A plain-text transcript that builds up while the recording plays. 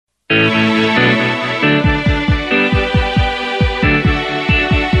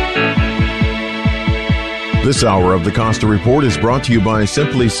This hour of the Costa Report is brought to you by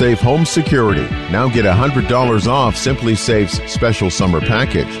Simply Safe Home Security. Now get $100 off Simply Safe's special summer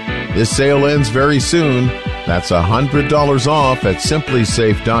package. This sale ends very soon. That's $100 off at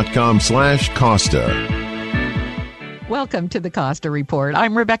simplysafe.com/Costa. Welcome to the Costa Report.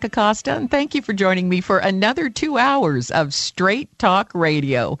 I'm Rebecca Costa, and thank you for joining me for another 2 hours of straight talk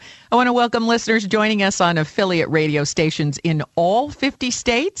radio. I want to welcome listeners joining us on affiliate radio stations in all 50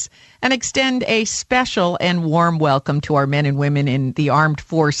 states and extend a special and warm welcome to our men and women in the armed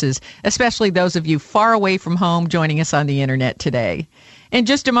forces, especially those of you far away from home joining us on the internet today. In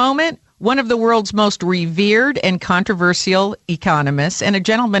just a moment, one of the world's most revered and controversial economists, and a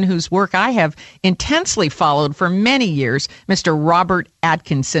gentleman whose work I have intensely followed for many years, Mr. Robert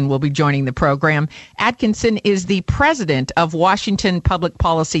Atkinson, will be joining the program. Atkinson is the president of Washington public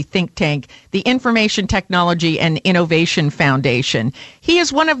policy think tank, the Information Technology and Innovation Foundation. He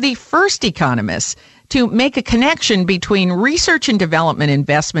is one of the first economists to make a connection between research and development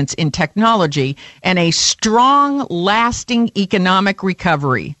investments in technology and a strong, lasting economic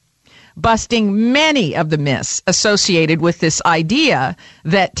recovery, busting many of the myths associated with this idea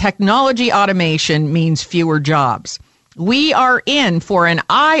that technology automation means fewer jobs. We are in for an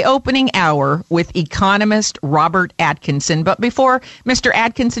eye-opening hour with economist Robert Atkinson. But before Mr.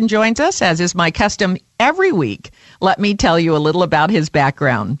 Atkinson joins us, as is my custom every week, let me tell you a little about his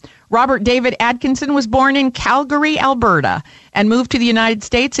background. Robert David Atkinson was born in Calgary, Alberta, and moved to the United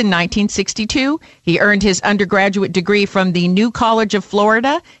States in 1962. He earned his undergraduate degree from the New College of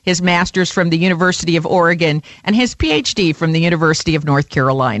Florida, his master's from the University of Oregon, and his PhD from the University of North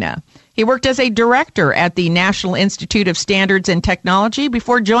Carolina. He worked as a director at the National Institute of Standards and Technology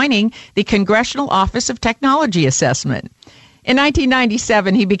before joining the Congressional Office of Technology Assessment. In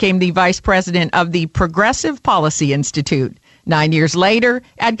 1997, he became the vice president of the Progressive Policy Institute. 9 years later,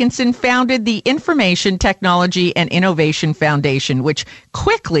 Atkinson founded the Information Technology and Innovation Foundation, which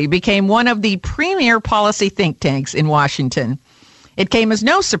quickly became one of the premier policy think tanks in Washington. It came as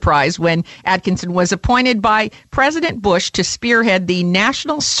no surprise when Atkinson was appointed by President Bush to spearhead the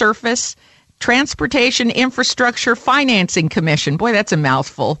National Surface Transportation Infrastructure Financing Commission. Boy, that's a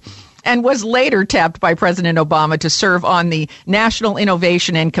mouthful. And was later tapped by President Obama to serve on the National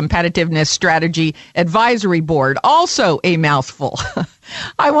Innovation and Competitiveness Strategy Advisory Board, also a mouthful.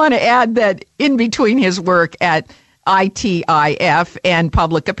 I want to add that in between his work at ITIF and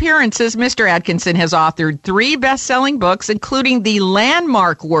public appearances, Mr. Atkinson has authored 3 best-selling books, including the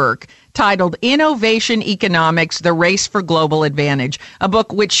landmark work titled Innovation Economics, The Race for Global Advantage, a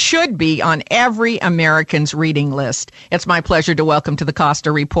book which should be on every American's reading list. It's my pleasure to welcome to the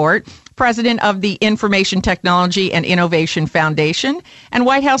Costa Report President of the Information Technology and Innovation Foundation and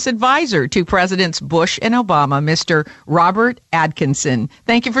White House advisor to Presidents Bush and Obama, Mr. Robert Atkinson.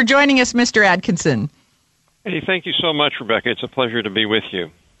 Thank you for joining us, Mr. Atkinson. Hey, thank you so much, Rebecca. It's a pleasure to be with you.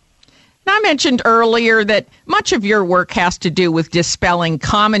 Now, I mentioned earlier that much of your work has to do with dispelling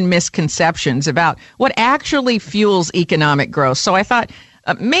common misconceptions about what actually fuels economic growth. So I thought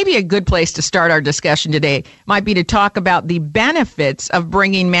maybe a good place to start our discussion today might be to talk about the benefits of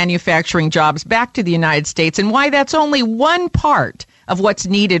bringing manufacturing jobs back to the United States and why that's only one part of what's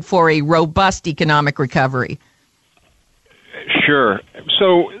needed for a robust economic recovery. Sure.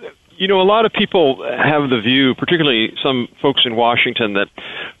 So, you know, a lot of people have the view, particularly some folks in Washington, that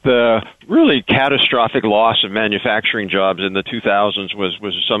the really catastrophic loss of manufacturing jobs in the 2000s was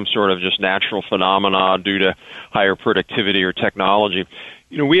some sort of just natural phenomena due to higher productivity or technology.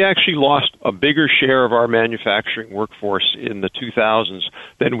 You know, we actually lost a bigger share of our manufacturing workforce in the 2000s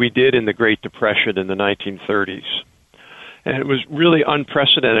than we did in the Great Depression in the 1930s. And it was really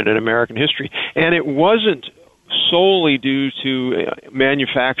unprecedented in American history. And it wasn't solely due to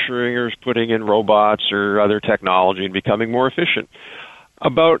manufacturers putting in robots or other technology and becoming more efficient.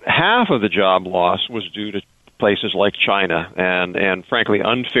 About half of the job loss was due to places like China and frankly,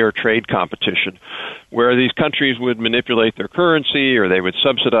 unfair trade competition, where these countries would manipulate their currency or they would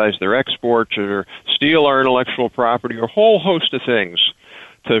subsidize their exports or steal our intellectual property or a whole host of things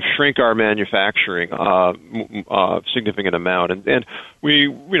to shrink our manufacturing significant amount. And we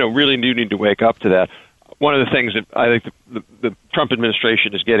really do need to wake up to that. One of the things that I think the Trump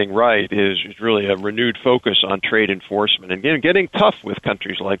administration is getting right is really a renewed focus on trade enforcement and getting tough with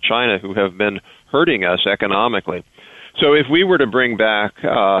countries like China who have been hurting us economically. So if we were to bring back,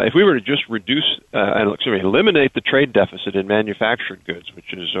 if we were to just eliminate the trade deficit in manufactured goods,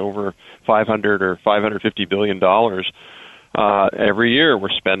 which is over $500 or $550 billion every year, we're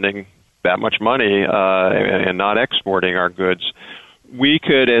spending that much money and not exporting our goods. we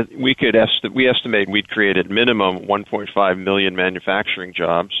estimate we'd create at minimum 1.5 million manufacturing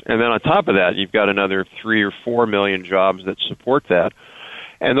jobs, and then on top of that, you've got another 3 or 4 million jobs that support that,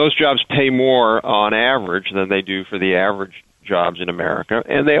 and those jobs pay more on average than they do for the average jobs in America,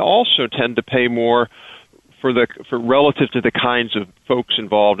 and they also tend to pay more for relative to the kinds of folks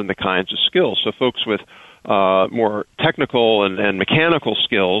involved in the kinds of skills. So folks with more technical and mechanical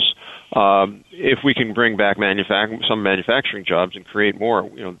skills, if we can bring back some manufacturing jobs and create more,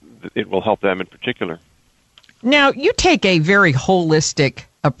 it will help them in particular. Now, you take a very holistic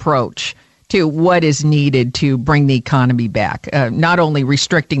approach to what is needed to bring the economy back, not only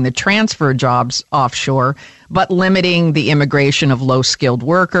restricting the transfer of jobs offshore, but limiting the immigration of low-skilled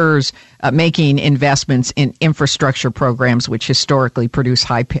workers, making investments in infrastructure programs, which historically produce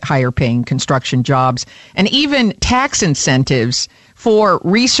higher-paying construction jobs, and even tax incentives for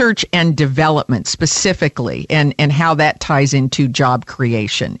research and development specifically, and how that ties into job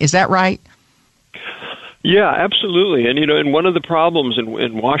creation. Is that right? Yeah, absolutely. And, and one of the problems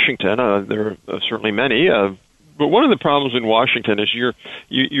in Washington, there are certainly many, but one of the problems in Washington is you're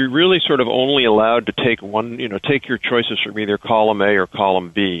really sort of only allowed to take take your choices from either column A or column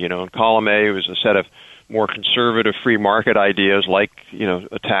B. And column A was a set of more conservative free market ideas like,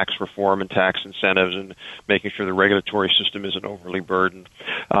 a tax reform and tax incentives and making sure the regulatory system isn't overly burdened.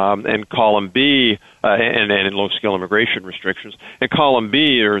 And column B, and low-skill immigration restrictions. And column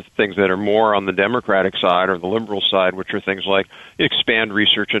B are things that are more on the Democratic side or the liberal side, which are things like expand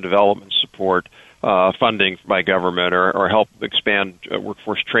research and development support, funding by government, or help expand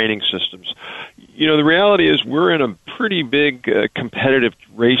workforce training systems. The reality is we're in a pretty big competitive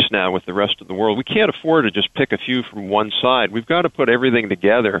race now with the rest of the world. We can't afford to just pick a few from one side. We've got to put everything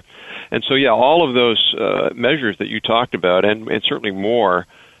together. And so, all of those measures that you talked about, and certainly more,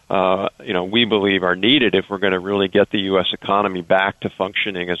 we believe are needed if we're going to really get the U.S. economy back to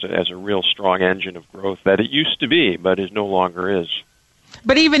functioning as a real strong engine of growth that it used to be, but is no longer is.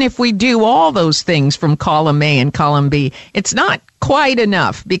 But even if we do all those things from column A and column B, it's not quite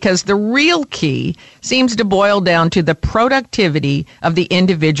enough, because the real key seems to boil down to the productivity of the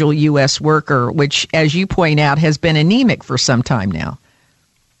individual U.S. worker, which, as you point out, has been anemic for some time now.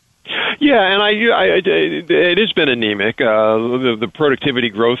 Yeah, and it has been anemic. The productivity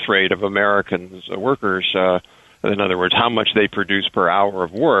growth rate of Americans workers, in other words, how much they produce per hour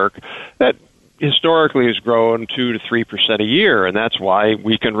of work, that historically has grown 2 to 3% a year, and that's why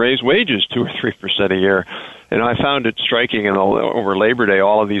we can raise wages 2 or 3% a year. And I found it striking over Labor Day,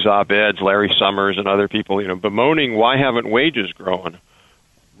 all of these op-eds, Larry Summers and other people, bemoaning why haven't wages grown?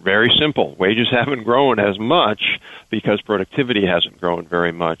 Very simple. Wages haven't grown as much because productivity hasn't grown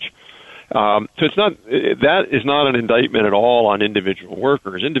very much. So that is not an indictment at all on individual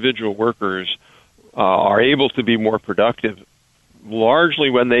workers. Individual workers are able to be more productive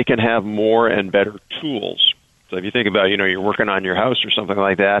largely when they can have more and better tools. So if you think about, you're working on your house or something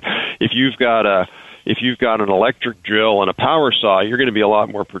like that, if you've got an electric drill and a power saw, you're going to be a lot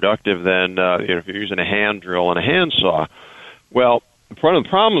more productive than if you're using a hand drill and a hand saw. Well, one of the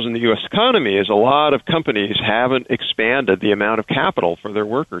problems in the U.S. economy is a lot of companies haven't expanded the amount of capital for their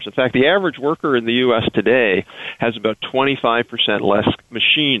workers. In fact, the average worker in the U.S. today has about 25% less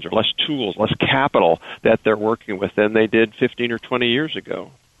machines or less tools, less capital that they're working with than they did 15 or 20 years ago.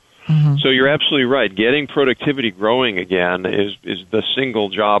 Mm-hmm. So you're absolutely right. Getting productivity growing again is the single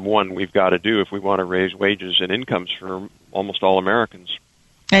job one we've got to do if we want to raise wages and incomes for almost all Americans.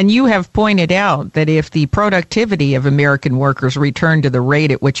 And you have pointed out that if the productivity of American workers returned to the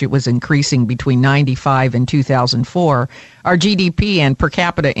rate at which it was increasing between 1995 and 2004, our GDP and per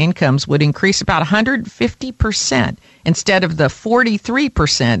capita incomes would increase about 150% instead of the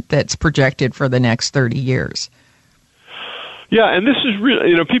 43% that's projected for the next 30 years. Yeah, and this is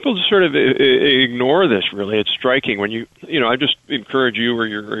really, people just sort of ignore this, really. It's striking when I just encourage you or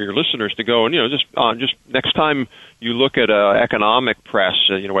your listeners to go and, just next time you look at economic press,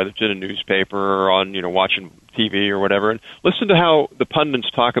 whether it's in a newspaper or on, watching TV or whatever, and listen to how the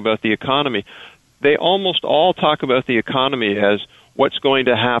pundits talk about the economy. They almost all talk about the economy as what's going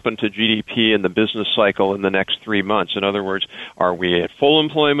to happen to GDP in the business cycle in the next 3 months. In other words, are we at full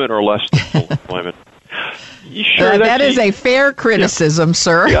employment or less than full employment? Sure, that is a fair criticism,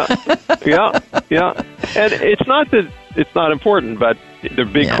 sir. Yeah. And it's not that it's not important, but the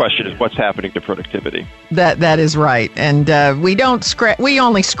big question is what's happening to productivity. That is right, and we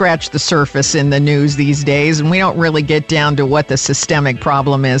only scratch the surface in the news these days, and we don't really get down to what the systemic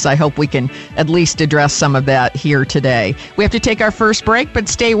problem is. I hope we can at least address some of that here today. We have to take our first break, but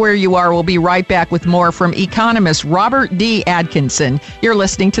stay where you are. We'll be right back with more from economist Robert D. Atkinson. You're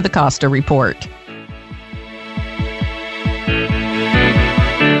listening to the Costa Report.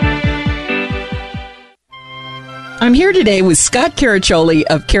 I'm here today with Scott Caraccioli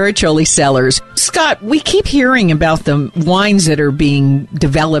of Caraccioli Cellars. Scott, we keep hearing about the wines that are being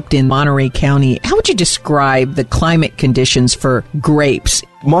developed in Monterey County. How would you describe the climate conditions for grapes?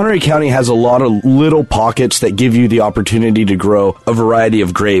 Monterey County has a lot of little pockets that give you the opportunity to grow a variety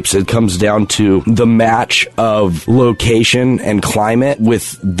of grapes. It comes down to the match of location and climate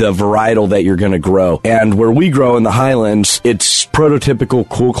with the varietal that you're going to grow. And where we grow in the Highlands, it's prototypical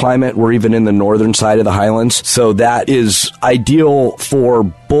cool climate. We're even in the northern side of the Highlands. So that is ideal for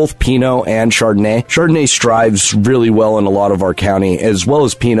both Pinot and Chardonnay. Chardonnay strives really well in a lot of our county, as well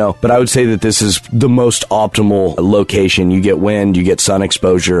as Pinot, but I would say that this is the most optimal location. You get wind, you get sun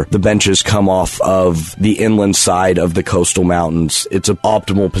exposure. The benches come off of the inland side of the coastal mountains. It's an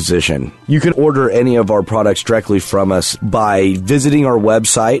optimal position. You can order any of our products directly from us by visiting our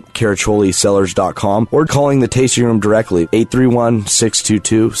website, caraccioliCellars.com, or calling the tasting room directly,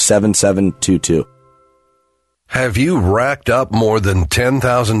 831-622-7722. Have you racked up more than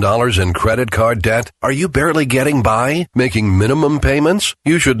 $10,000 in credit card debt? Are you barely getting by, making minimum payments?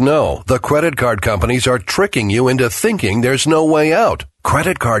 You should know the credit card companies are tricking you into thinking there's no way out.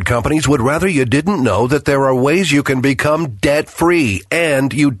 Credit card companies would rather you didn't know that there are ways you can become debt-free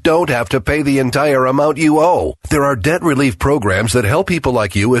and you don't have to pay the entire amount you owe. There are debt relief programs that help people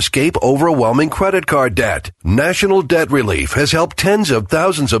like you escape overwhelming credit card debt. National Debt Relief has helped tens of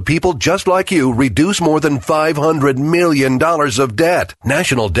thousands of people just like you reduce more than $500 million of debt.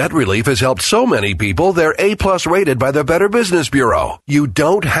 National Debt Relief has helped so many people they're A+ rated by the Better Business Bureau. You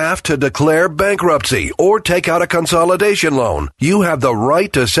don't have to declare bankruptcy or take out a consolidation loan. You have the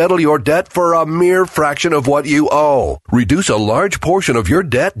right to settle your debt for a mere fraction of what you owe. Reduce a large portion of your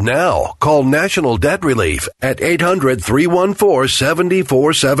debt now. Call National Debt Relief at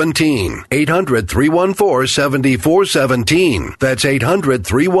 800-314-7417. 800-314-7417. That's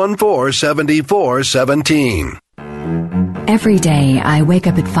 800-314-7417. Every day, I wake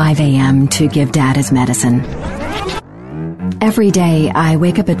up at 5 a.m. to give Dad his medicine. Every day, I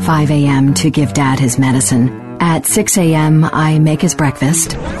wake up at 5 a.m. to give Dad his medicine. At 6 a.m., I make his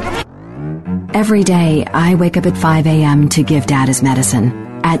breakfast. Every day, I wake up at 5 a.m. to give Dad his medicine.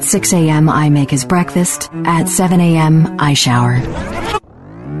 At 6 a.m., I make his breakfast. At 7 a.m., I shower.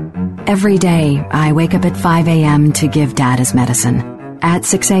 Every day, I wake up at 5 a.m. to give Dad his medicine. At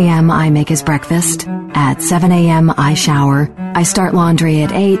 6 a.m., I make his breakfast. At 7 a.m., I shower. I start laundry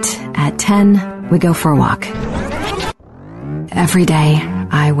at 8. At 10, we go for a walk. Every day,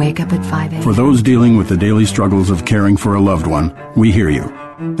 I wake up at 5 a.m. For those dealing with the daily struggles of caring for a loved one, we hear you.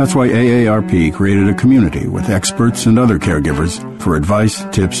 That's why AARP created a community with experts and other caregivers for advice,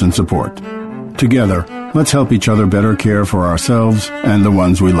 tips, and support. Together, let's help each other better care for ourselves and the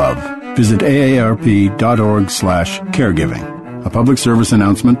ones we love. Visit aarp.org/caregiving. A public service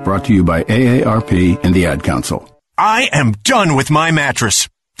announcement brought to you by AARP and the Ad Council. I am done with my mattress.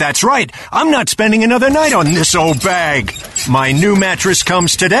 That's right. I'm not spending another night on this old bag. My new mattress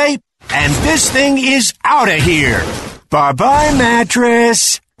comes today, and this thing is out of here. Bye-bye,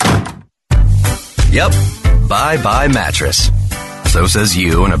 mattress. Yep. Bye-bye, mattress. So says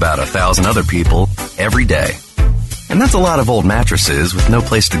you and about 1,000 other people every day. And that's a lot of old mattresses with no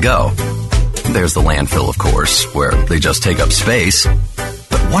place to go. There's the landfill, of course, where they just take up space.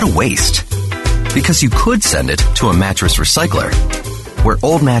 But what a waste. Because you could send it to a mattress recycler, where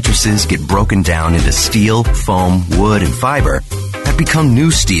old mattresses get broken down into steel, foam, wood, and fiber that become new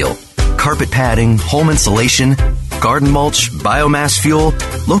steel, carpet padding, home insulation, garden mulch, biomass fuel,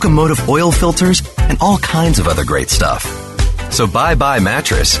 locomotive oil filters, and all kinds of other great stuff. So bye-bye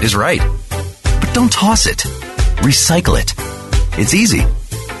mattress is right. But don't toss it. Recycle it. It's easy.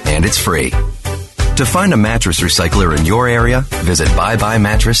 And it's free. To find a mattress recycler in your area, visit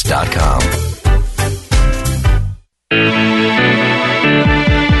buybuymattress.com.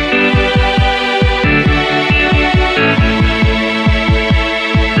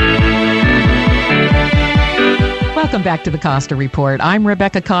 Welcome back to the Costa Report. I'm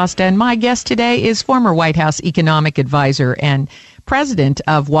Rebecca Costa, and my guest today is former White House economic advisor and president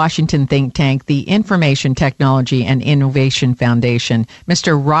of Washington think tank, the Information Technology and Innovation Foundation,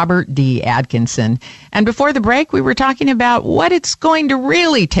 Mr. Robert D. Atkinson. And before the break, we were talking about what it's going to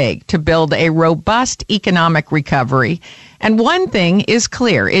really take to build a robust economic recovery. And one thing is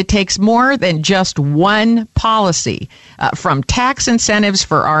clear. It takes more than just one policy, from tax incentives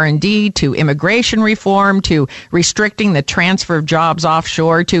for R&D to immigration reform to restricting the transfer of jobs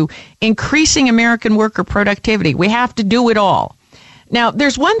offshore to increasing American worker productivity. We have to do it all. Now,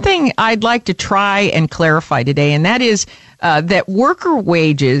 there's one thing I'd like to try and clarify today, and that is that worker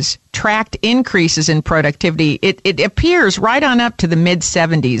wages tracked increases in productivity. It appears right on up to the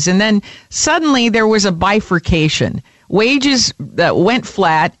mid-'70s. And then suddenly there was a bifurcation. Wages went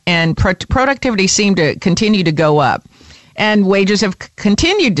flat and productivity seemed to continue to go up. And wages have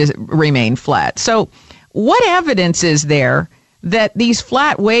continued to remain flat. So what evidence is there that these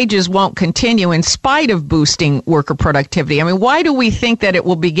flat wages won't continue in spite of boosting worker productivity? I mean, why do we think that it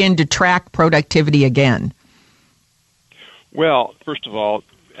will begin to track productivity again? Well, first of all,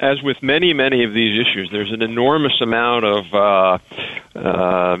 as with many of these issues, there's an enormous amount of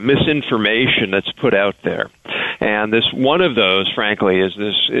misinformation that's put out there. And this one of those, frankly, is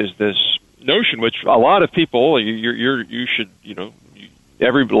this notion, which a lot of people, you should,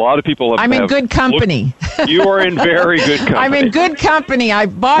 a lot of people have. I'm in good company. You are in very good company. I'm in good company. I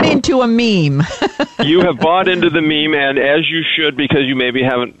bought into a meme. You have bought into the meme, and as you should, because you maybe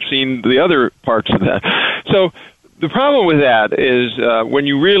haven't seen the other parts of that. So the problem with that is when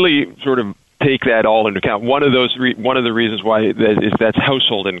you really sort of take that all into account. One of the reasons why is that's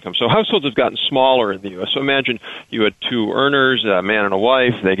household income. So households have gotten smaller in the U.S. So imagine you had two earners, a man and a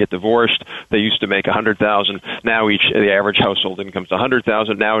wife. They get divorced. They used to make $100,000. Now the average household income is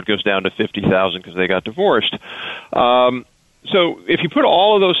 $100,000. Now it goes down to $50,000 because they got divorced. So if you put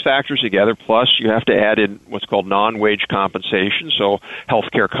all of those factors together, plus you have to add in what's called non-wage compensation. So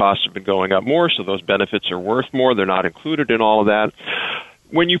healthcare costs have been going up more, so those benefits are worth more. They're not included in all of that.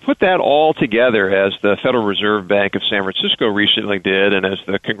 When you put that all together, as the Federal Reserve Bank of San Francisco recently did, and as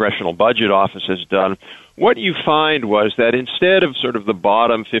the Congressional Budget Office has done, what you find was that instead of sort of the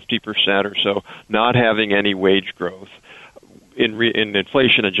bottom 50% or so not having any wage growth in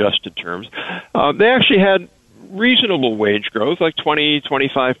inflation-adjusted terms, they actually had reasonable wage growth, like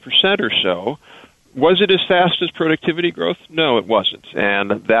 20-25% or so. Was it as fast as productivity growth? No, it wasn't, and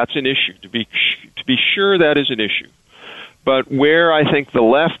that's an issue. To be sure, that is an issue. But where I think the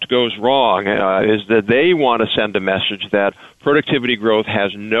left goes wrong is that they want to send a message that productivity growth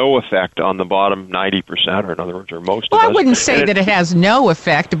has no effect on the bottom 90%, or in other words, or most of us. Well, I wouldn't say that it has no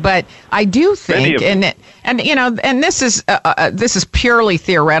effect, but I do think, and this is purely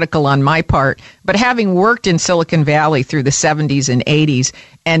theoretical on my part, but having worked in Silicon Valley through the 70s and 80s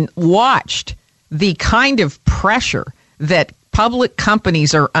and watched the kind of pressure that public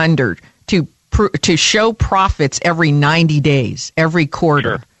companies are under to show profits every 90 days, every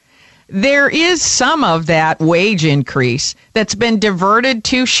quarter. Sure. There is some of that wage increase that's been diverted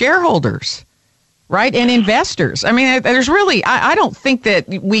to shareholders, right, and investors. I mean, there's really, I don't think that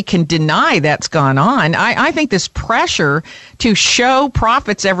we can deny that's gone on. I think this pressure to show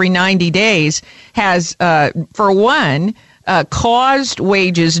profits every 90 days has, for one, caused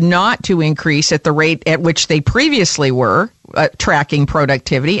wages not to increase at the rate at which they previously were, tracking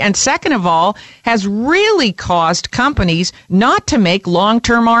productivity, and second of all, has really caused companies not to make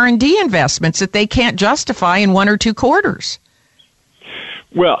long-term R&D investments that they can't justify in 1 or 2 quarters.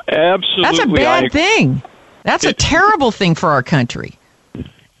 Well, absolutely. That's a bad thing. That's a terrible thing for our country.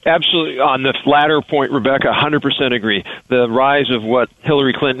 Absolutely. On the latter point, Rebecca, 100% agree. The rise of what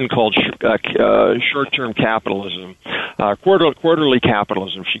Hillary Clinton called short-term capitalism, quarterly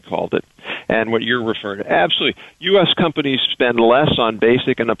capitalism, she called it, and what you're referring to. Absolutely. U.S. companies spend less on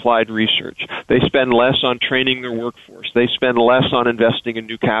basic and applied research. They spend less on training their workforce. They spend less on investing in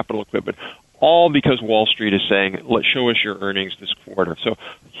new capital equipment, all because Wall Street is saying, show us your earnings this quarter. So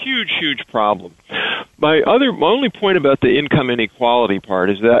huge problem. My only point about the income inequality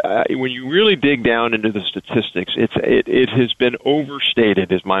part is that when you really dig down into the statistics, it has been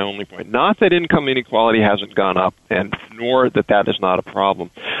overstated is my only point. Not that income inequality hasn't gone up, and nor that is not a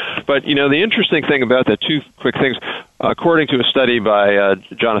problem. But, the interesting thing about that, 2 quick things, according to a study by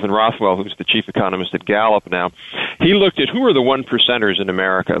Jonathan Rothwell, who's the chief economist at Gallup now, he looked at who are the 1%ers in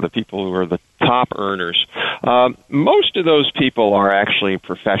America, the people who are the top earners. Most of those people are actually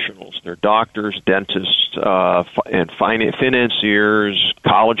professionals. They're doctors, dentists, and financiers,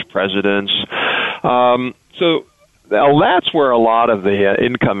 college presidents. So that's where a lot of the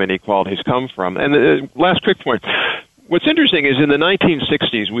income inequalities come from. And the last quick point. What's interesting is in the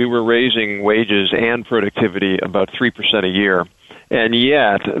 1960s, we were raising wages and productivity about 3% a year. And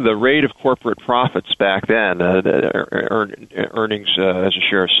yet, the rate of corporate profits back then, earnings as a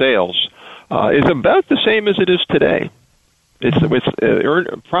share of sales, is about the same as it is today.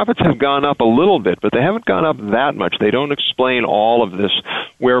 Profits have gone up a little bit, but they haven't gone up that much. They don't explain all of this.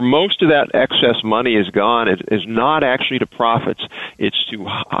 Where most of that excess money is gone is not actually to profits. It's to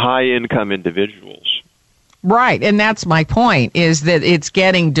high-income individuals. Right, and that's my point, is that it's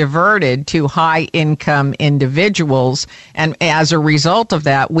getting diverted to high-income individuals, and as a result of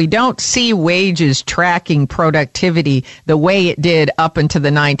that, we don't see wages tracking productivity the way it did up into the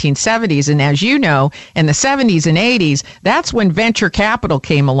 1970s. And as you know, in the 70s and 80s, that's when venture capital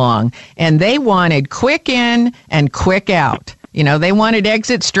came along, and they wanted quick in and quick out. You know, they wanted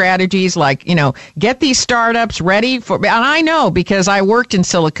exit strategies like, you know, get these startups ready for, and I know because I worked in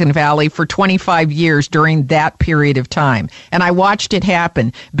Silicon Valley for 25 years during that period of time, and I watched it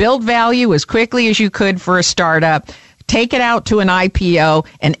happen. Build value as quickly as you could for a startup, take it out to an IPO,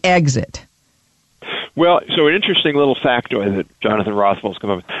 and exit. Well, so an interesting little factoid that Jonathan Rothwell's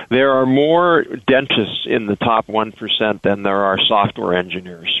come up with. There are more dentists in the top 1% than there are software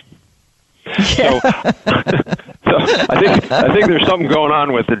engineers. Yeah. So I think there's something going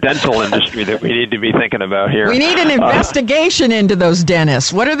on with the dental industry that we need to be thinking about here. We need an investigation into those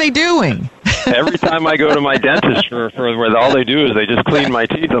dentists. What are they doing? Every time I go to my dentist for where all they do is they just clean my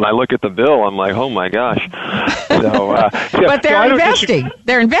teeth, and I look at the bill, I'm like, oh my gosh. But they're investing.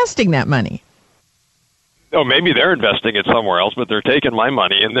 They're investing that money. Oh, maybe they're investing it somewhere else, but they're taking my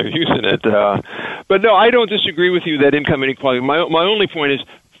money and they're using it. But no, I don't disagree with you that income inequality. My only point is,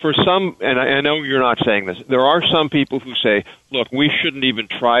 for some, and I know you're not saying this, there are some people who say, look, we shouldn't even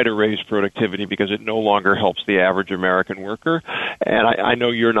try to raise productivity because it no longer helps the average American worker. And I know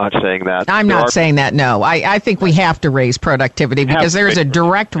you're not saying that. I'm not saying that, no. I think we have to raise productivity because there is a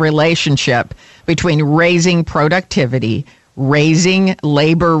direct relationship between raising productivity, raising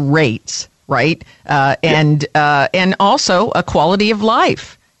labor rates, right? And also a quality of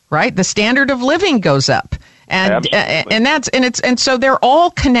life, right? The standard of living goes up. And so they're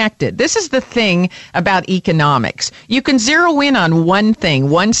all connected. This is the thing about economics. You can zero in on one thing,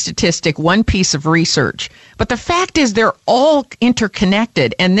 one statistic, one piece of research, but the fact is they're all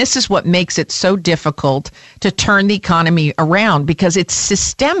interconnected, and this is what makes it so difficult to turn the economy around because it's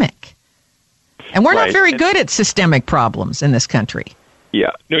systemic. And we're not very good at systemic problems in this country.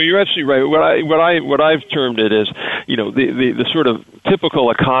 Yeah, no, you're absolutely right. What I've termed it is, you know, the sort of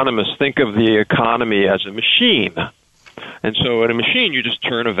typical economists think of the economy as a machine, and so in a machine you just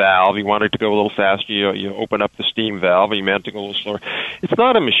turn a valve. You want it to go a little faster, you open up the steam valve, and you want it to go a little slower. It's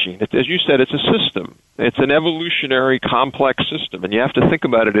not a machine. As you said, it's a system. It's an evolutionary, complex system, and you have to think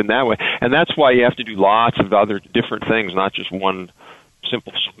about it in that way. And that's why you have to do lots of other different things, not just one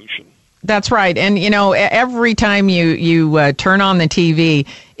simple solution. That's right. And, you know, every time you turn on the TV,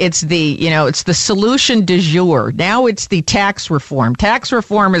 it's the solution du jour. Now it's the tax reform. Tax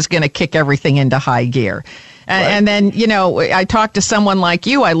reform is going to kick everything into high gear. And then, you know, I talk to someone like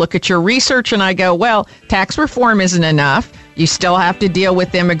you, I look at your research and I go, well, tax reform isn't enough. You still have to deal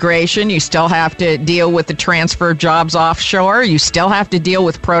with immigration. You still have to deal with the transfer of jobs offshore. You still have to deal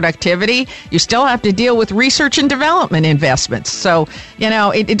with productivity. You still have to deal with research and development investments. So, you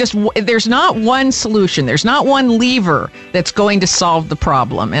know, there's not one solution. There's not one lever that's going to solve the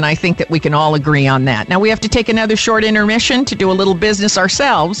problem. And I think that we can all agree on that. Now, we have to take another short intermission to do a little business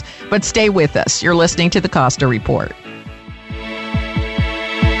ourselves, but stay with us. You're listening to the Costa Report.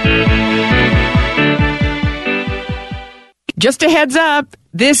 Just a heads up,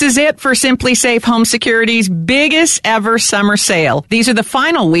 this is it for Simply Safe Home Security's biggest ever summer sale. These are the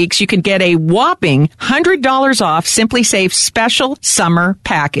final weeks you can get a whopping $100 off Simply Safe's special summer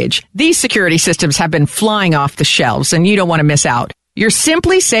package. These security systems have been flying off the shelves, and you don't want to miss out. Your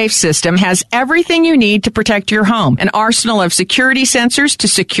Simply Safe system has everything you need to protect your home. An arsenal of security sensors to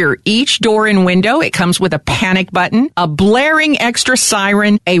secure each door and window. It comes with a panic button, a blaring extra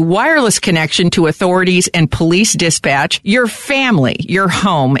siren, a wireless connection to authorities and police dispatch. Your family, your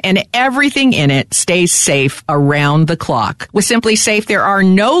home, and everything in it stays safe around the clock. With Simply Safe, there are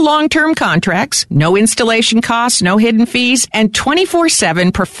no long-term contracts, no installation costs, no hidden fees, and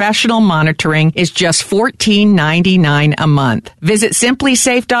 24/7 professional monitoring is just $14.99 a month. Visit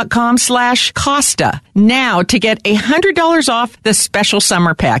simplysafe.com/Costa now to get $100 off the special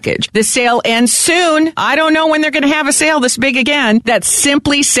summer package. The sale ends soon. I don't know when they're going to have a sale this big again. That's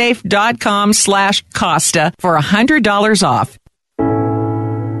simplysafe.com/Costa for $100 off.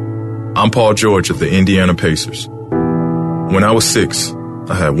 I'm Paul George of the Indiana Pacers. When I was 6,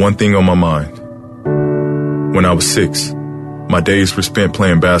 I had one thing on my mind. When I was 6, my days were spent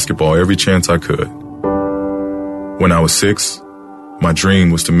playing basketball every chance I could. When I was 6, my dream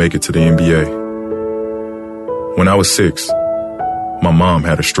was to make it to the NBA. When I was 6, my mom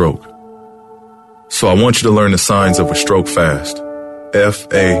had a stroke. So I want you to learn the signs of a stroke fast.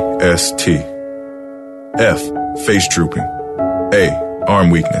 F-A-S-T. F, face drooping. A,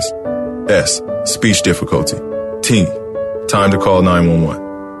 arm weakness. S, speech difficulty. T, time to call 911.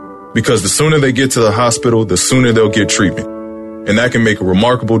 Because the sooner they get to the hospital, the sooner they'll get treatment. And that can make a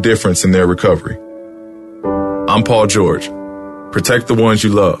remarkable difference in their recovery. I'm Paul George. Protect the ones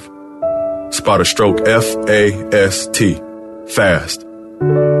you love. Spot a stroke F-A-S-T. Fast.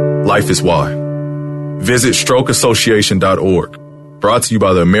 Life is why. Visit strokeassociation.org. Brought to you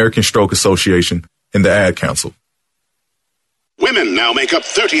by the American Stroke Association and the Ad Council. Women now make up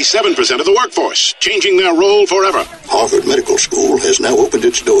 37% of the workforce, changing their role forever. Harvard Medical School has now opened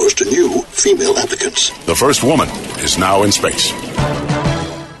its doors to new female applicants. The first woman is now in space.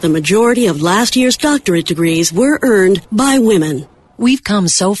 The majority of last year's doctorate degrees were earned by women. We've come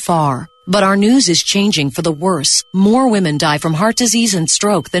so far, but our news is changing for the worse. More women die from heart disease and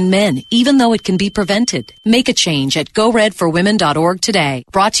stroke than men, even though it can be prevented. Make a change at GoRedForWomen.org today.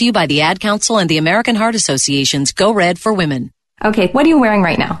 Brought to you by the Ad Council and the American Heart Association's Go Red for Women. Okay, what are you wearing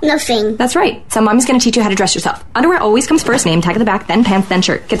right now? Nothing. That's right. So Mommy's going to teach you how to dress yourself. Underwear always comes first, name tag at the back, then pants, then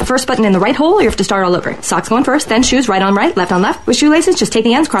shirt. Get the first button in the right hole or you have to start all over. Socks going first, then shoes, right on right, left on left. With shoelaces, just take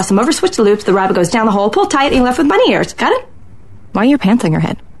the ends, cross them over, switch the loops, the rabbit goes down the hole, pull tight, and you're left with bunny ears. Got it? Why are your pants on your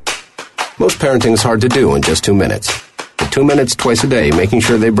head? Most parenting is hard to do in just 2 minutes. But 2 minutes twice a day making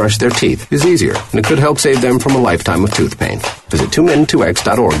sure they brush their teeth is easier, and it could help save them from a lifetime of tooth pain. Visit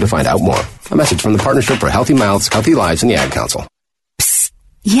 2min2x.org to find out more. A message from the Partnership for Healthy Mouths, Healthy Lives, and the Ad Council.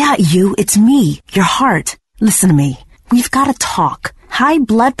 Yeah, it's me, your heart. Listen to me. We've got to talk. High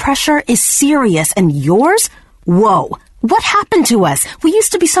blood pressure is serious, and yours? Whoa. What happened to us? We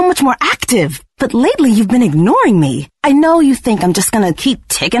used to be so much more active. But lately you've been ignoring me. I know you think I'm just gonna keep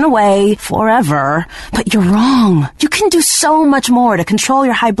ticking away forever, but you're wrong. You can do so much more to control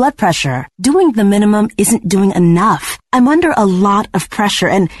your high blood pressure. Doing the minimum isn't doing enough. I'm under a lot of pressure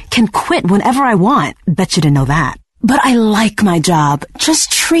and can quit whenever I want. Bet you didn't know that. But I like my job.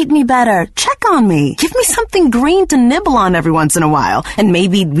 Just treat me better. Check on me. Give me something green to nibble on every once in a while. And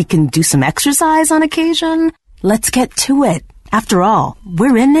maybe we can do some exercise on occasion. Let's get to it. After all,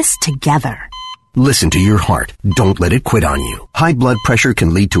 we're in this together. Listen to your heart. Don't let it quit on you. High blood pressure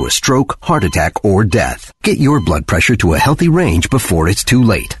can lead to a stroke, heart attack, or death. Get your blood pressure to a healthy range before it's too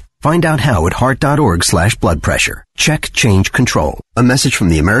late. Find out how at heart.org/blood pressure. Check, change, control. A message from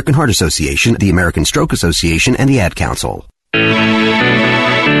the American Heart Association, the American Stroke Association, and the Ad Council.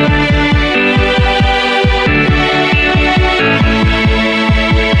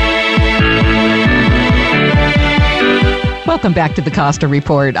 Welcome back to the Costa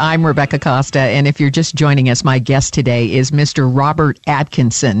Report. I'm Rebecca Costa, and if you're just joining us, my guest today is Mr. Robert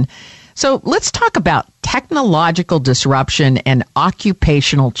Atkinson. So let's talk about technological disruption and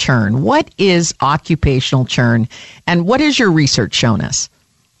occupational churn. What is occupational churn, and what has your research shown us?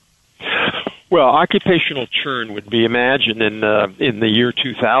 Well, occupational churn would be imagined in the year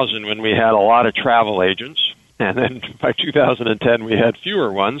 2000 when we had a lot of travel agents. And then by 2010, we had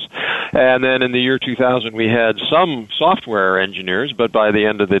fewer ones. And then in the year 2000, we had some software engineers, but by the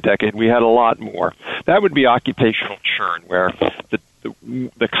end of the decade, we had a lot more. That would be occupational churn, where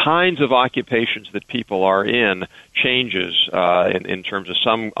the kinds of occupations that people are in changes in terms of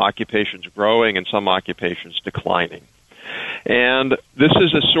some occupations growing and some occupations declining. And this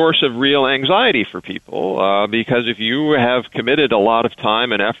is a source of real anxiety for people because if you have committed a lot of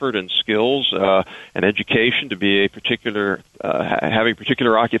time and effort and skills and education to be having a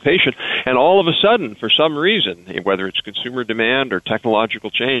particular occupation, and all of a sudden, for some reason, whether it's consumer demand or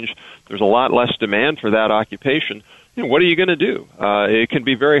technological change, there's a lot less demand for that occupation, what are you going to do? It can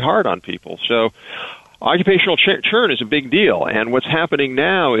be very hard on people. So occupational churn is a big deal, and what's happening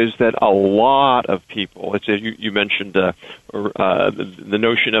now is that a lot of people, you mentioned the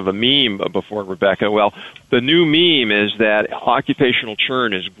notion of a meme before, Rebecca. Well, the new meme is that occupational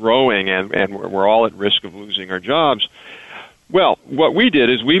churn is growing, and we're all at risk of losing our jobs. Well, what we did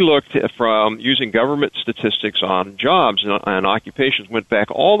is we looked from using government statistics on jobs and occupations, went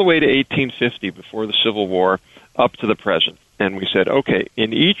back all the way to 1850 before the Civil War up to the present. And we said, okay,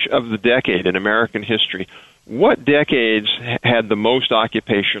 in each of the decade in American history, what decades had the most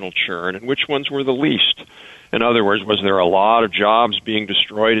occupational churn and which ones were the least? In other words, was there a lot of jobs being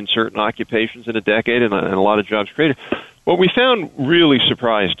destroyed in certain occupations in a decade and a lot of jobs created? What we found really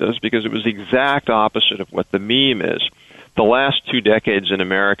surprised us because it was the exact opposite of what the meme is. The last 2 decades in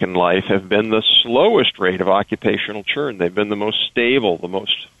American life have been the slowest rate of occupational churn. They've been the most stable, the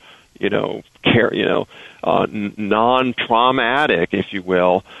most non-traumatic, if you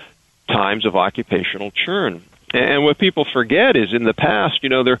will, times of occupational churn. And what people forget is in the past,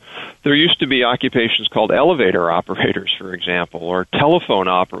 there used to be occupations called elevator operators, for example, or telephone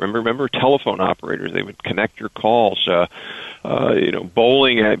operators. Remember telephone operators? They would connect your calls.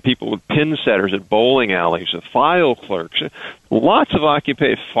 bowling people with pin setters at bowling alleys, file clerks, lots of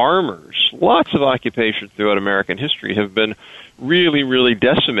farmers, lots of occupations throughout American history have been really, really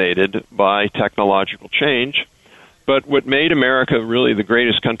decimated by technological change. But what made America really the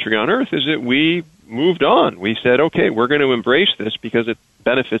greatest country on earth is that we moved on. We said, okay, we're going to embrace this because it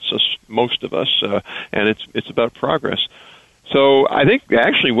benefits us, most of us, and it's about progress. So I think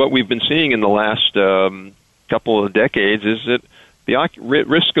actually what we've been seeing in the last couple of decades is that the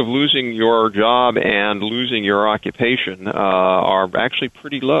risk of losing your job and losing your occupation are actually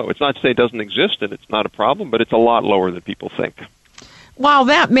pretty low. It's not to say it doesn't exist and it's not a problem, but it's a lot lower than people think. While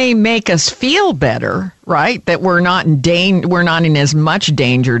that may make us feel better, right, that we're not in as much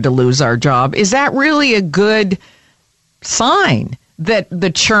danger to lose our job, is that really a good sign that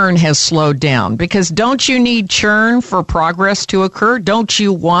the churn has slowed down? Because don't you need churn for progress to occur? Don't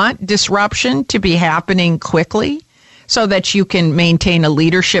you want disruption to be happening quickly so that you can maintain a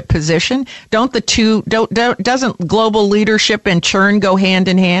leadership position? Doesn't global leadership and churn go hand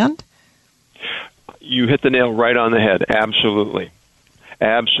in hand? You hit the nail right on the head. Absolutely.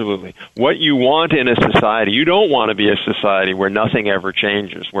 Absolutely. What you want in a society, you don't want to be a society where nothing ever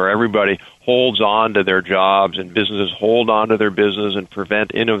changes, where everybody holds on to their jobs and businesses hold on to their business and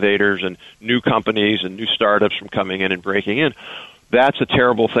prevent innovators and new companies and new startups from coming in and breaking in. That's a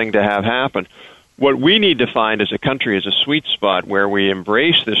terrible thing to have happen. What we need to find as a country is a sweet spot where we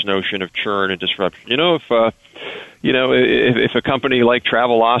embrace this notion of churn and disruption. If a company like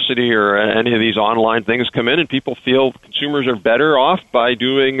Travelocity or any of these online things come in and people feel consumers are better off by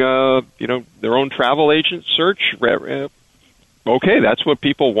doing, their own travel agent search, okay, that's what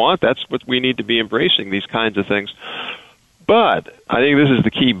people want. That's what we need to be embracing, these kinds of things. But, I think this is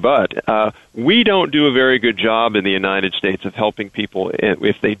the key but, we don't do a very good job in the United States of helping people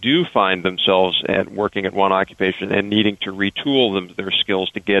if they do find themselves working at one occupation and needing to retool their skills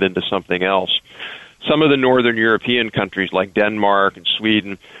to get into something else. Some of the northern European countries like Denmark and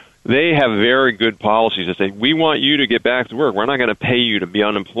Sweden, they have very good policies that say, we want you to get back to work. We're not going to pay you to be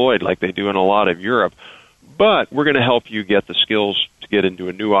unemployed like they do in a lot of Europe, but we're going to help you get the skills to get into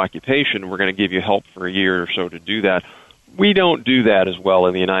a new occupation. We're going to give you help for a year or so to do that. We don't do that as well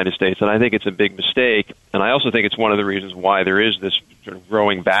in the United States, and I think it's a big mistake. And I also think it's one of the reasons why there is this sort of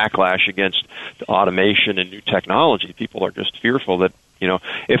growing backlash against automation and new technology. People are just fearful that,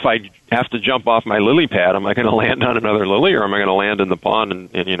 if I have to jump off my lily pad, am I going to land on another lily, or am I going to land in the pond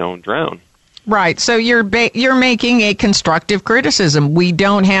and drown? Right. So you're making a constructive criticism. We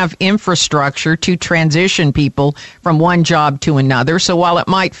don't have infrastructure to transition people from one job to another. So while it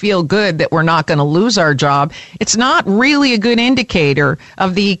might feel good that we're not going to lose our job, it's not really a good indicator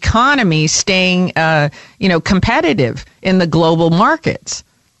of the economy staying, competitive in the global markets.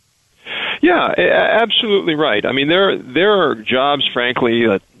 Yeah, absolutely right. I mean, there are jobs,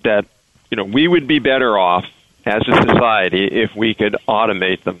 frankly, that we would be better off as a society if we could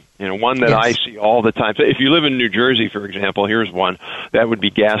automate them. One that I see all the time. So if you live in New Jersey, for example, here's one. That would be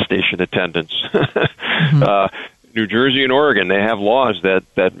gas station attendants. Mm-hmm. New Jersey and Oregon, they have laws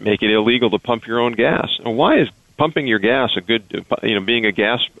that make it illegal to pump your own gas. And why is pumping your gas being a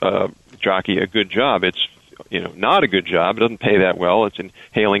gas jockey a good job? It's not a good job. It doesn't pay that well. It's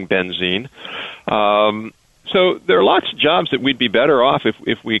inhaling benzene. So there are lots of jobs that we'd be better off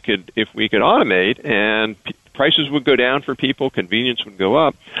if we could automate, and prices would go down for people. Convenience would go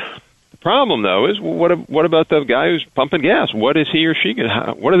up. The problem, though, is what about the guy who's pumping gas? What is he or she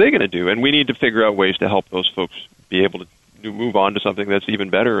what are they going to do? And we need to figure out ways to help those folks be able to move on to something that's even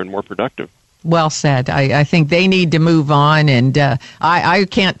better and more productive. Well said. I think they need to move on, and I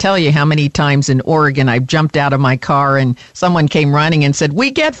can't tell you how many times in Oregon I've jumped out of my car and someone came running and said,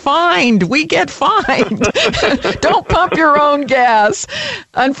 we get fined. Don't pump your own gas.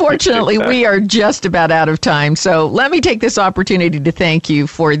 Unfortunately, we are just about out of time, so let me take this opportunity to thank you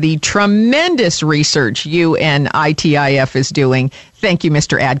for the tremendous research you and ITIF is doing. Thank you,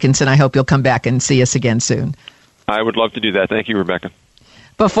 Mr. Atkinson. I hope you'll come back and see us again soon. I would love to do that. Thank you, Rebecca.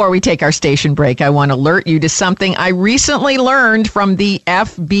 Before we take our station break, I want to alert you to something I recently learned from the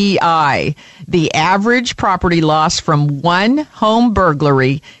FBI. The average property loss from one home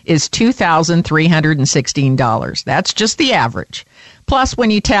burglary is $2,316. That's just the average. Plus, when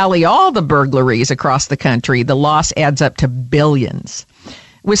you tally all the burglaries across the country, the loss adds up to billions.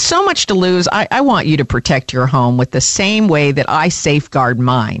 With so much to lose, I want you to protect your home with the same way that I safeguard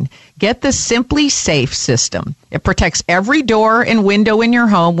mine. Get the Simply Safe system. It protects every door and window in your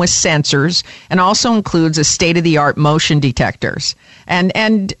home with sensors and also includes a state-of-the-art motion detectors.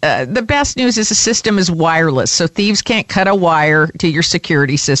 And the best news is the system is wireless, so thieves can't cut a wire to your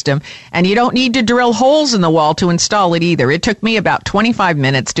security system. And you don't need to drill holes in the wall to install it either. It took me about 25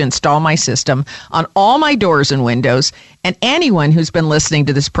 minutes to install my system on all my doors and windows. And anyone who's been listening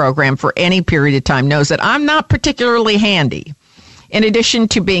to this program for any period of time knows that I'm not particularly handy. In addition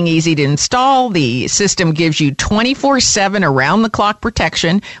to being easy to install, the system gives you 24/7 around-the-clock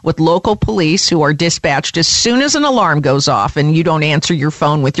protection with local police who are dispatched as soon as an alarm goes off and you don't answer your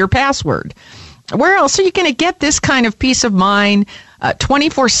phone with your password. Where else are you going to get this kind of peace of mind,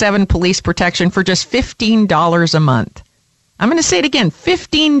 24/7 police protection for just $15 a month? I'm going to say it again,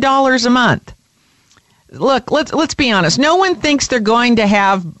 $15 a month. Look, let's be honest. No one thinks they're going to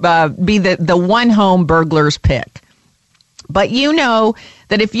have be the one home burglar's pick. But you know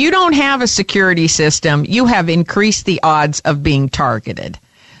that if you don't have a security system, you have increased the odds of being targeted.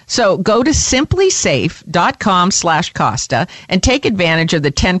 So go to simplysafe.com/Costa and take advantage of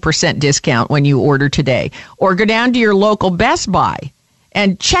the 10% discount when you order today. Or go down to your local Best Buy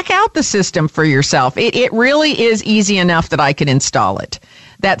and check out the system for yourself. It really is easy enough that I can install it.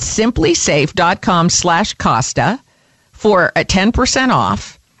 That's simplysafe.com/Costa for a 10%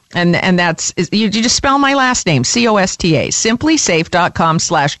 off. And that's, you just spell my last name, COSTA,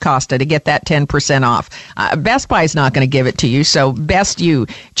 simplysafe.com/Costa to get that 10% off. Best Buy is not going to give it to you, so best you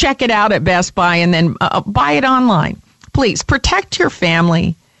check it out at Best Buy and then buy it online. Please protect your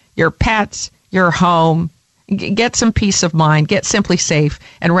family, your pets, your home. Get some peace of mind. Get Simply Safe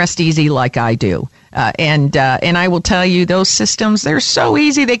and rest easy like I do. And I will tell you, those systems, they're so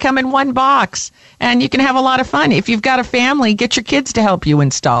easy. They come in one box, and you can have a lot of fun. If you've got a family, get your kids to help you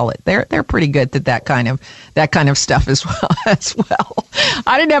install it. They're pretty good at that kind of stuff as well.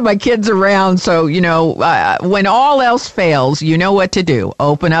 I didn't have my kids around, so when all else fails, you know what to do.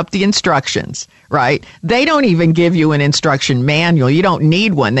 Open up the instructions. Right? They don't even give you an instruction manual. You don't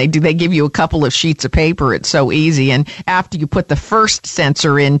need one. They give you a couple of sheets of paper. It's so easy. And after you put the first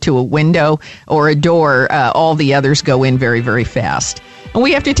sensor into a window or a door, all the others go in very, very fast. And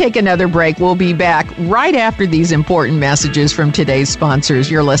we have to take another break. We'll be back right after these important messages from today's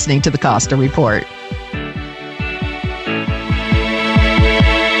sponsors. You're listening to the Costa Report.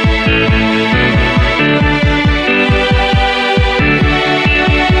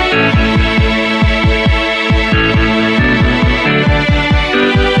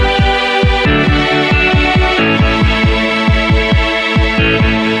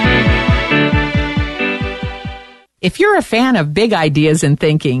 If you're a fan of big ideas and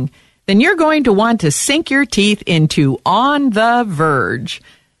thinking, then you're going to want to sink your teeth into On the Verge.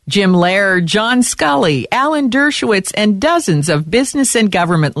 Jim Laird, John Scully, Alan Dershowitz, and dozens of business and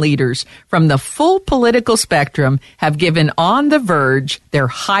government leaders from the full political spectrum have given On the Verge their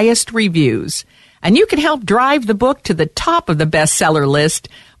highest reviews. And you can help drive the book to the top of the bestseller list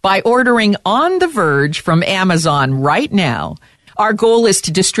by ordering On the Verge from Amazon right now. Our goal is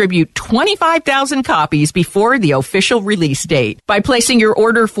to distribute 25,000 copies before the official release date. By placing your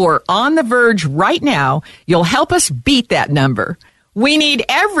order for On the Verge right now, you'll help us beat that number. We need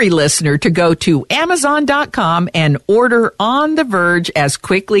every listener to go to Amazon.com and order On the Verge as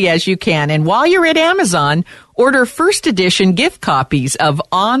quickly as you can. And while you're at Amazon, order first edition gift copies of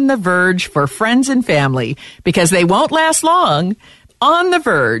On the Verge for friends and family because they won't last long. On the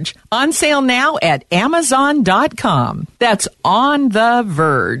Verge, on sale now at Amazon.com. That's On the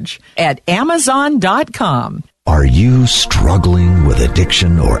Verge at Amazon.com. Are you struggling with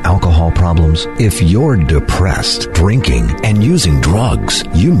addiction or alcohol problems? If you're depressed, drinking, and using drugs,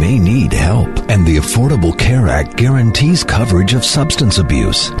 you may need help. And the Affordable Care Act guarantees coverage of substance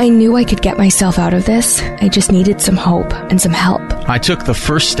abuse. I knew I could get myself out of this. I just needed some hope and some help. I took the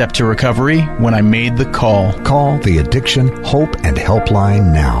first step to recovery when I made the call. Call the Addiction, Hope, and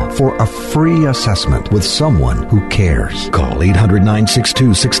Helpline now for a free assessment with someone who cares. Call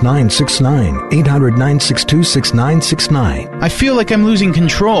 800-962-6969. 800-962-6969. I feel like I'm losing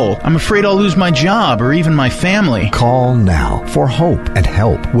control. I'm afraid I'll lose my job or even my family. Call now for hope and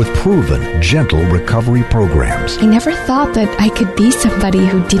help with proven, gentle recovery programs. I never thought that I could be somebody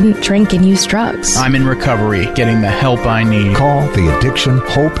who didn't drink and use drugs. I'm in recovery, getting the help I need. Call the Addiction,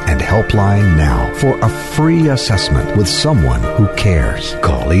 Hope, and Helpline now for a free assessment with someone who cares.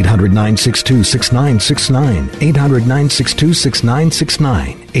 Call 800-962-6969.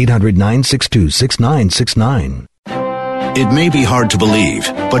 800-962-6969. 800-962-6969. It may be hard to believe,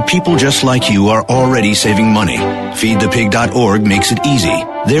 but people just like you are already saving money. FeedThePig.org makes it easy.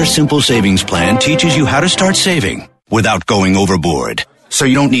 Their simple savings plan teaches you how to start saving without going overboard. So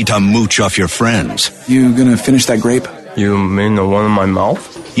you don't need to mooch off your friends. You gonna finish that grape? You mean the one in my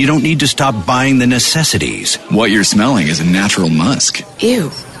mouth? You don't need to stop buying the necessities. What you're smelling is a natural musk. Ew.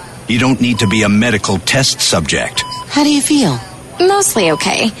 You don't need to be a medical test subject. How do you feel? Mostly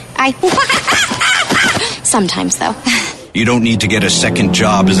okay. Sometimes, though. You don't need to get a second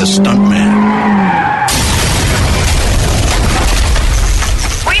job as a stuntman.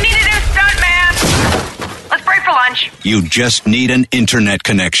 We need a new stuntman. Let's break for lunch. You just need an internet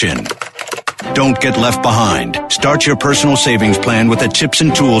connection. Don't get left behind. Start your personal savings plan with the tips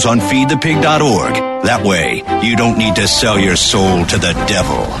and tools on feedthepig.org. That way, you don't need to sell your soul to the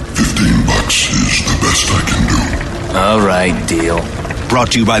devil. $15 is the best I can do. All right, deal.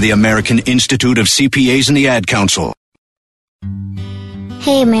 Brought to you by the American Institute of CPAs and the Ad Council.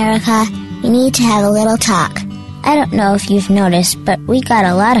 Hey, America, we need to have a little talk. I don't know if you've noticed, but we got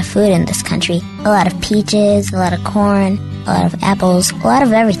a lot of food in this country. A lot of peaches, a lot of corn, a lot of apples, a lot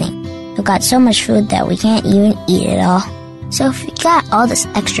of everything. We've got so much food that we can't even eat it all. So if we got all this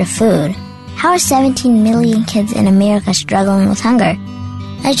extra food, how are 17 million kids in America struggling with hunger?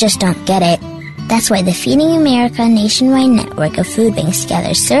 I just don't get it. That's why the Feeding America nationwide network of food banks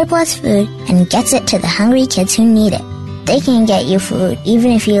gathers surplus food and gets it to the hungry kids who need it. They can get you food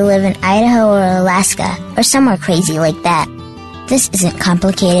even if you live in Idaho or Alaska or somewhere crazy like that. This isn't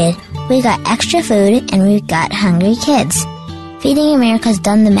complicated. We got extra food and we've got hungry kids. Feeding America's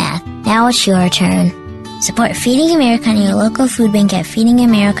done the math. Now it's your turn. Support Feeding America and your local food bank at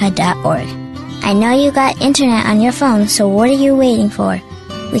feedingamerica.org. I know you got internet on your phone, so what are you waiting for?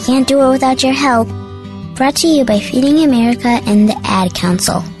 We can't do it without your help. Brought to you by Feeding America and the Ad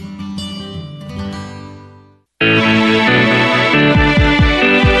Council.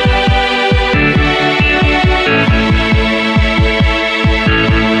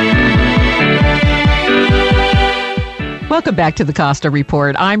 Welcome back to the Costa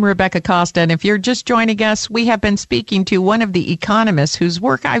Report. I'm Rebecca Costa, and if you're just joining us, we have been speaking to one of the economists whose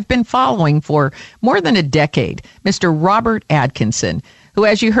work I've been following for more than a decade, Mr. Robert Atkinson, who,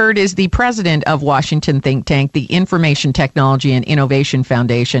 as you heard, is the president of Washington think tank, the Information Technology and Innovation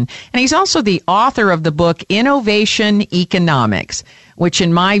Foundation. And he's also the author of the book Innovation Economics, which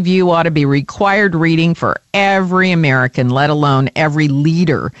in my view ought to be required reading for every American, let alone every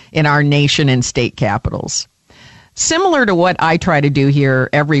leader in our nation and state capitals. Similar to what I try to do here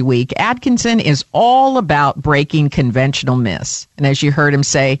every week, Atkinson is all about breaking conventional myths. And as you heard him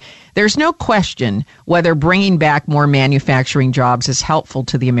say, there's no question whether bringing back more manufacturing jobs is helpful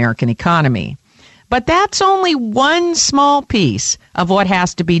to the American economy. But that's only one small piece of what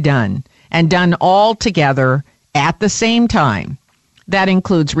has to be done, and done all together at the same time. That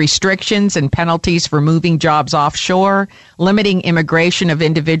includes restrictions and penalties for moving jobs offshore, limiting immigration of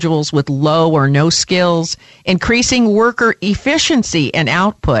individuals with low or no skills, increasing worker efficiency and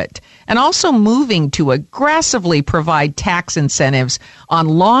output, and also moving to aggressively provide tax incentives on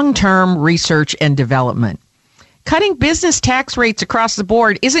long-term research and development. Cutting business tax rates across the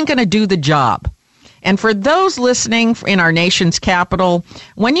board isn't going to do the job. And for those listening in our nation's capital,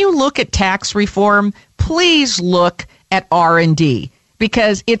 when you look at tax reform, please look at R&D,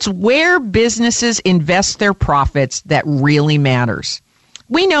 because it's where businesses invest their profits that really matters.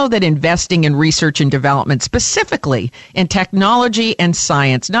 We know that investing in research and development, specifically in technology and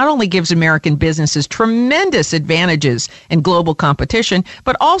science, not only gives American businesses tremendous advantages in global competition,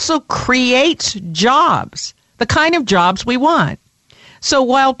 but also creates jobs, the kind of jobs we want. So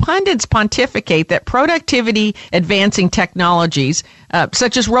while pundits pontificate that productivity-advancing technologies,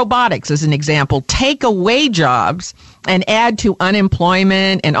 such as robotics as an example, take away jobs and add to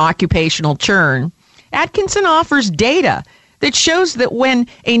unemployment and occupational churn, Atkinson offers data that shows that when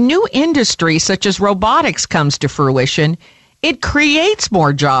a new industry such as robotics comes to fruition, it creates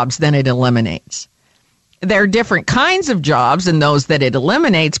more jobs than it eliminates. There are different kinds of jobs than those that it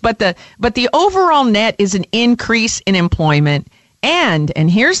eliminates, but the overall net is an increase in employment and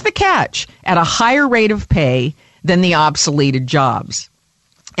here's the catch, at a higher rate of pay than the obsoleted jobs.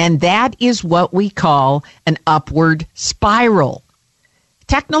 And that is what we call an upward spiral.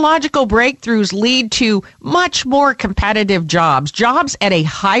 Technological breakthroughs lead to much more competitive jobs at a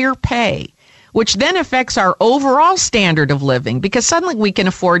higher pay, which then affects our overall standard of living because suddenly we can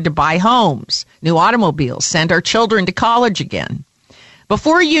afford to buy homes, new automobiles, send our children to college again.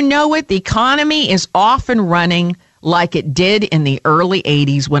 Before you know it, the economy is off and running like it did in the early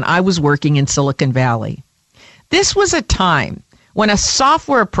 80s when I was working in Silicon Valley. This was a time when a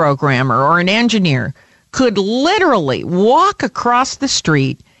software programmer or an engineer could literally walk across the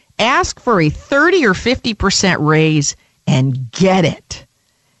street, ask for a 30 or 50% raise, and get it.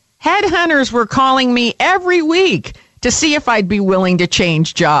 Headhunters were calling me every week to see if I'd be willing to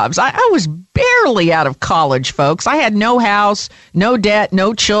change jobs. I was barely out of college, folks. I had no house, no debt,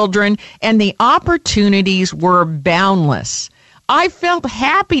 no children, and the opportunities were boundless. I felt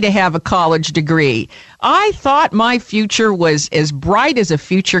happy to have a college degree. I thought my future was as bright as a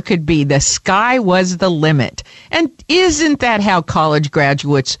future could be. The sky was the limit. And isn't that how college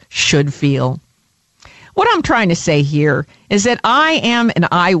graduates should feel? What I'm trying to say here is that I am an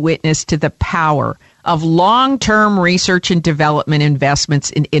eyewitness to the power of long-term research and development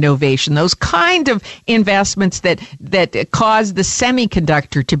investments in innovation, those kind of investments that cause the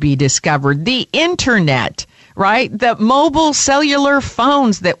semiconductor to be discovered, the internet, right? The mobile cellular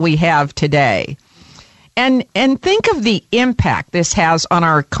phones that we have today. And think of the impact this has on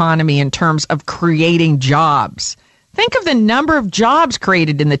our economy in terms of creating jobs. Think of the number of jobs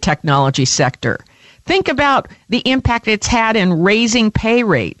created in the technology sector. Think about the impact it's had in raising pay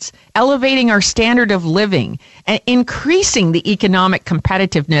rates, elevating our standard of living, and increasing the economic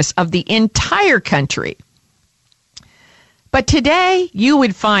competitiveness of the entire country. But today, you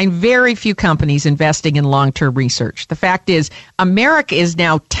would find very few companies investing in long-term research. The fact is, America is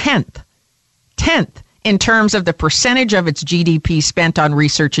now 10th in terms of the percentage of its GDP spent on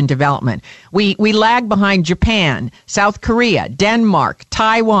research and development. We lag behind Japan, South Korea, Denmark,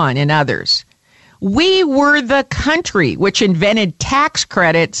 Taiwan, and others. We were the country which invented tax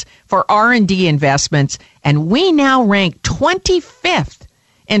credits for R&D investments, and we now rank 25th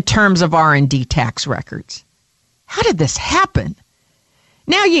in terms of R&D tax records. How did this happen?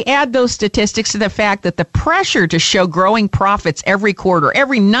 Now you add those statistics to the fact that the pressure to show growing profits every quarter,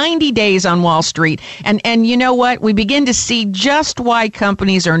 every 90 days on Wall Street, and you know what? We begin to see just why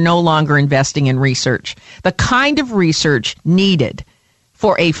companies are no longer investing in research, the kind of research needed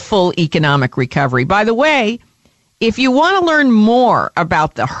for a full economic recovery. By the way, if you want to learn more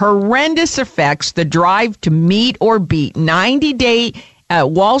about the horrendous effects the drive to meet or beat 90-day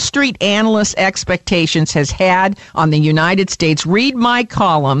Wall Street analyst expectations has had on the United States, read my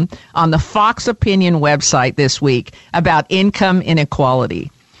column on the Fox Opinion website this week about income inequality,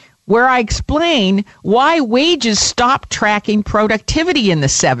 where I explain why wages stopped tracking productivity in the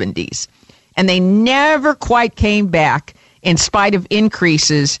 70s, and they never quite came back in spite of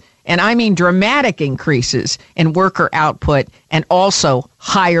increases, and I mean dramatic increases in worker output and also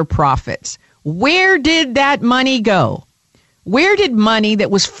higher profits. Where did that money go? Where did money that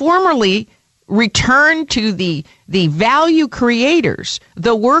was formerly returned to the value creators,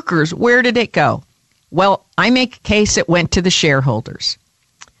 the workers, where did it go? Well, I make a case it went to the shareholders.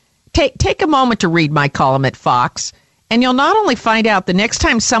 Take a moment to read my column at Fox, and you'll not only find out the next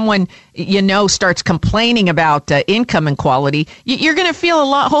time someone you know starts complaining about income inequality, you're going to feel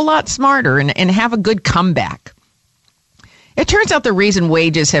a whole lot smarter and have a good comeback. It turns out the reason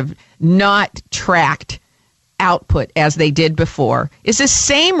wages have not tracked output as they did before is the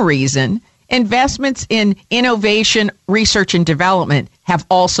same reason investments in innovation, research, and development have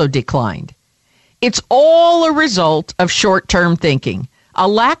also declined. It's all a result of short-term thinking, a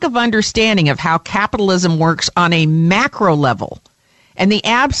lack of understanding of how capitalism works on a macro level, and the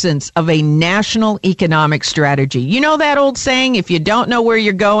absence of a national economic strategy. You know that old saying, if you don't know where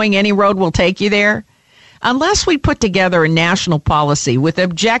you're going, any road will take you there? Unless we put together a national policy with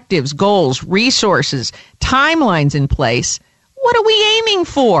objectives, goals, resources, timelines in place, what are we aiming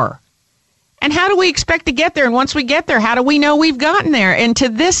for? And how do we expect to get there? And once we get there, how do we know we've gotten there? And to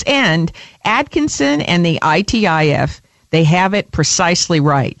this end, Atkinson and the ITIF, they have it precisely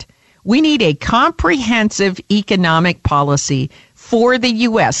right. We need a comprehensive economic policy for the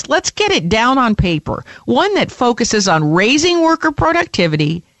U.S. Let's get it down on paper, one that focuses on raising worker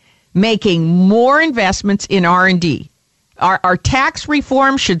productivity, making more investments in R&D. Our tax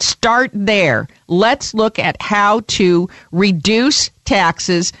reform should start there. Let's look at how to reduce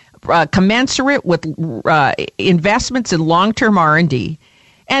taxes commensurate with investments in long-term R&D,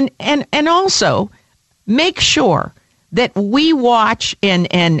 and also make sure that we watch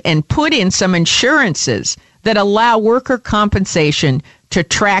and put in some insurances that allow worker compensation to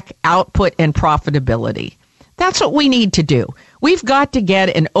track output and profitability. That's what we need to do. We've got to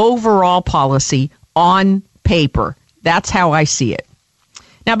get an overall policy on paper. That's how I see it.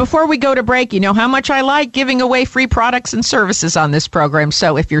 Now, before we go to break, you know how much I like giving away free products and services on this program.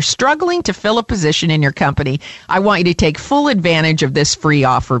 So if you're struggling to fill a position in your company, I want you to take full advantage of this free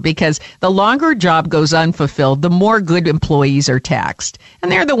offer, because the longer a job goes unfulfilled, the more good employees are taxed.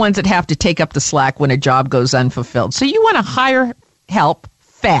 And they're the ones that have to take up the slack when a job goes unfulfilled. So you want to hire help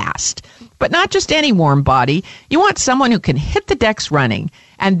fast. But not just any warm body. You want someone who can hit the decks running.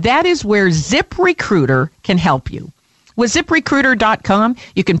 And that is where ZipRecruiter can help you. With ZipRecruiter.com,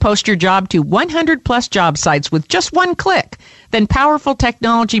 you can post your job to 100-plus job sites with just one click. Then powerful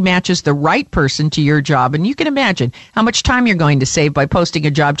technology matches the right person to your job. And you can imagine how much time you're going to save by posting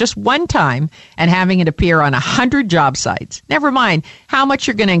a job just one time and having it appear on 100 job sites. Never mind how much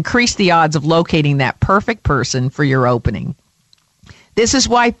you're going to increase the odds of locating that perfect person for your opening. This is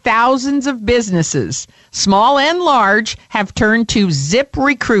why thousands of businesses, small and large, have turned to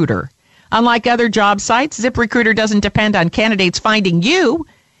ZipRecruiter. Unlike other job sites, ZipRecruiter doesn't depend on candidates finding you.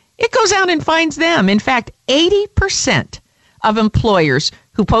 It goes out and finds them. In fact, 80% of employers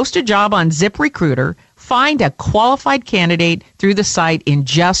who post a job on ZipRecruiter find a qualified candidate through the site in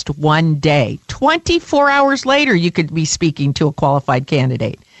just one day. 24 hours later, you could be speaking to a qualified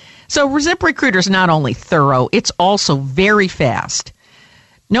candidate. So ZipRecruiter is not only thorough, it's also very fast.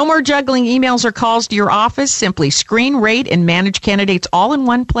 No more juggling emails or calls to your office. Simply screen, rate, and manage candidates all in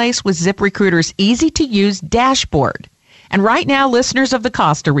one place with ZipRecruiter's easy-to-use dashboard. And right now, listeners of the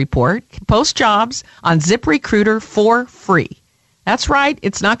Costa Report can post jobs on ZipRecruiter for free. That's right.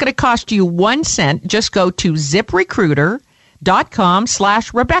 It's not going to cost you 1 cent. Just go to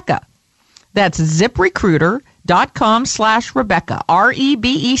ZipRecruiter.com/Rebecca. That's ZipRecruiter.com/Rebecca,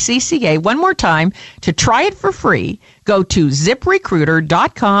 REBECCA. One more time, to try it for free, go to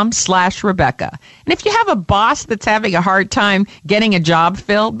ZipRecruiter.com/Rebecca. And if you have a boss that's having a hard time getting a job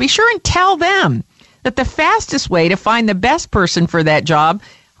filled, be sure and tell them that the fastest way to find the best person for that job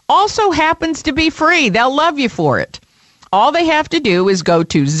also happens to be free. They'll love you for it. All they have to do is go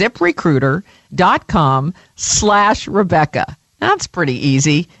to ZipRecruiter.com/Rebecca. That's pretty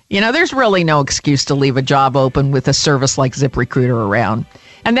easy. There's really no excuse to leave a job open with a service like ZipRecruiter around.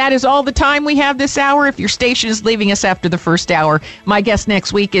 And that is all the time we have this hour. If your station is leaving us after the first hour, my guest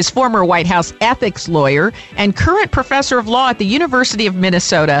next week is former White House ethics lawyer and current professor of law at the University of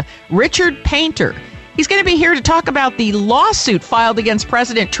Minnesota, Richard Painter. He's going to be here to talk about the lawsuit filed against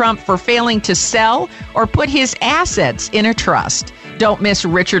President Trump for failing to sell or put his assets in a trust. Don't miss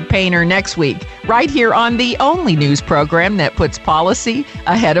Richard Painter next week, right here on the only news program that puts policy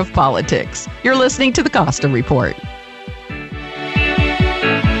ahead of politics. You're listening to the Costa Report.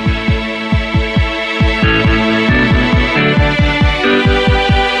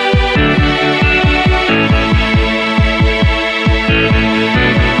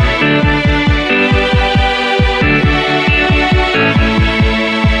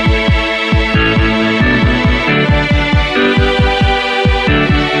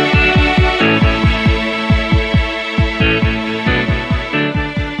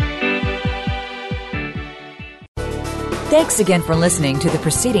 Thanks again for listening to the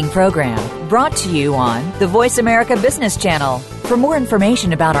preceding program, brought to you on the Voice America Business Channel. For more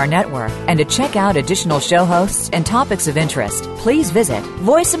information about our network and to check out additional show hosts and topics of interest, please visit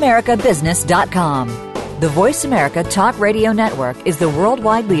voiceamericabusiness.com. The Voice America Talk Radio Network is the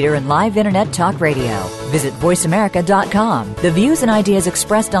worldwide leader in live Internet talk radio. Visit voiceamerica.com. The views and ideas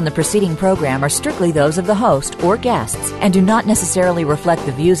expressed on the preceding program are strictly those of the host or guests and do not necessarily reflect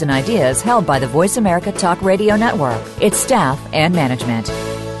the views and ideas held by the Voice America Talk Radio Network, its staff, and management.